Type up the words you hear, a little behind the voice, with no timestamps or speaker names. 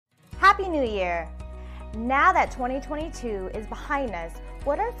Happy New Year! Now that 2022 is behind us,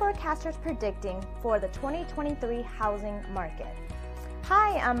 what are forecasters predicting for the 2023 housing market?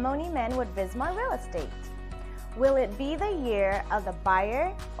 Hi, I'm Moni Men with Vismar Real Estate. Will it be the year of the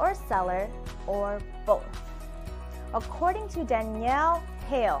buyer or seller or both? According to Danielle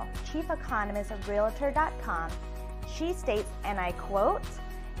Hale, chief economist of Realtor.com, she states, and I quote,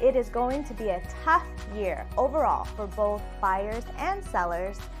 "It is going to be a tough year overall for both buyers and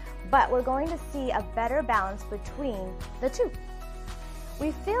sellers, but we're going to see a better balance between the two." We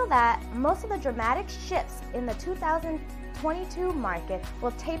feel that most of the dramatic shifts in the 2022 market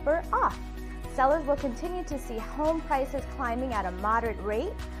will taper off. Sellers will continue to see home prices climbing at a moderate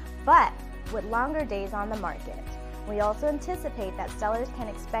rate, but with longer days on the market. We also anticipate that sellers can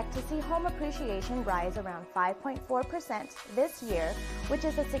expect to see home appreciation rise around 5.4% this year, which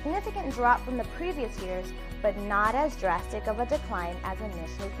is a significant drop from the previous years, but not as drastic of a decline as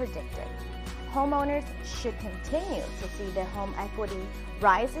initially predicted. Homeowners should continue to see their home equity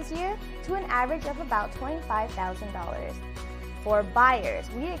rise this year to an average of about $25,000. For buyers,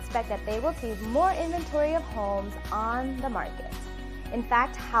 we expect that they will see more inventory of homes on the market. In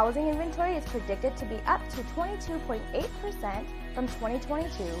fact, housing inventory is predicted to be up to 22.8% from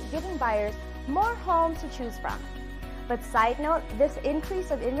 2022, giving buyers more homes to choose from. But side note, this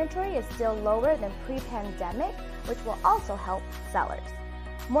increase of inventory is still lower than pre-pandemic, which will also help sellers.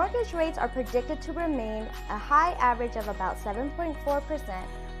 Mortgage rates are predicted to remain a high average of about 7.4%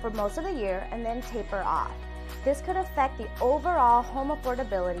 for most of the year and then taper off. This could affect the overall home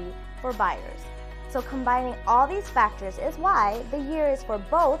affordability for buyers. So combining all these factors is why the year is for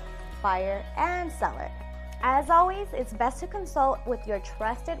both buyer and seller. As always, it's best to consult with your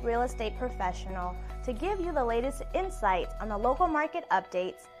trusted real estate professional to give you the latest insights on the local market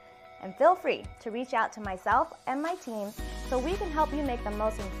updates. And feel free to reach out to myself and my team so we can help you make the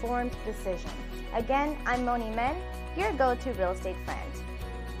most informed decision. Again, I'm Moni Men, your go-to real estate friend.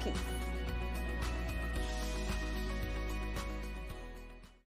 Peace.